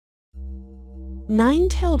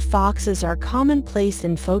Nine-tailed foxes are commonplace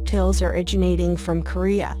in folktales originating from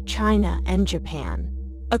Korea, China, and Japan.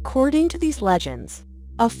 According to these legends,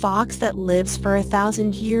 a fox that lives for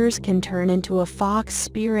 1,000 years can turn into a fox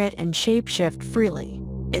spirit and shapeshift freely.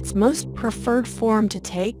 Its most preferred form to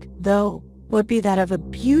take, though, would be that of a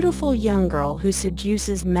beautiful young girl who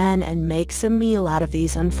seduces men and makes a meal out of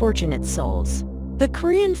these unfortunate souls. The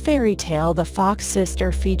Korean fairy tale The Fox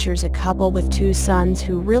Sister features a couple with two sons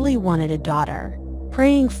who really wanted a daughter,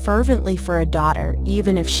 praying fervently for a daughter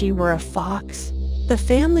even if she were a fox. The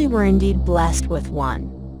family were indeed blessed with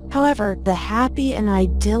one. However, the happy and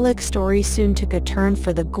idyllic story soon took a turn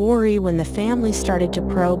for the gory when the family started to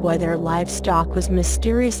probe why their livestock was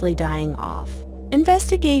mysteriously dying off.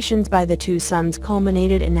 Investigations by the two sons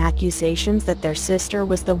culminated in accusations that their sister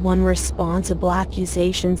was the one responsible,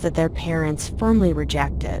 accusations that their parents firmly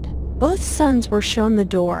rejected. Both sons were shown the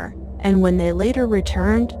door, and when they later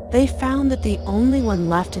returned, they found that the only one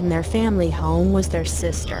left in their family home was their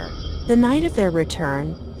sister. The night of their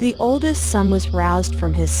return, the oldest son was roused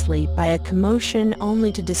from his sleep by a commotion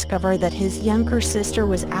only to discover that his younger sister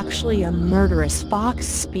was actually a murderous fox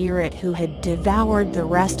spirit who had devoured the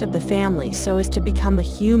rest of the family so as to become a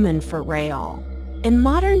human for real. In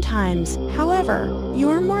modern times, however, you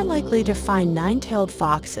are more likely to find nine-tailed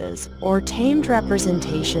foxes, or tamed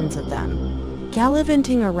representations of them,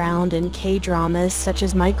 gallivanting around in K-dramas such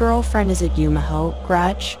as My Girlfriend is a Gumiho,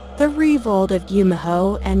 Grudge, The Revolt of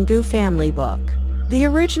Gumiho, and Gu Family Book. The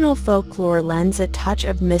original folklore lends a touch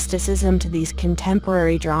of mysticism to these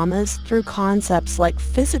contemporary dramas through concepts like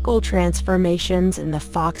physical transformations and the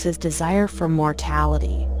fox's desire for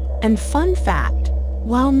mortality. And fun fact,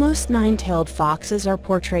 while most nine-tailed foxes are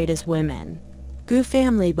portrayed as women, Gu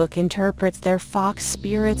Family Book interprets their fox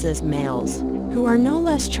spirits as males, who are no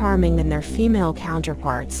less charming than their female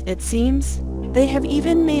counterparts, it seems. They have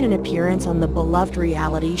even made an appearance on the beloved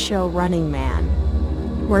reality show Running Man,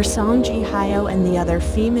 where Song Ji-hyo and the other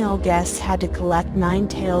female guests had to collect nine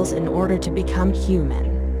tails in order to become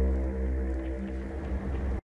human.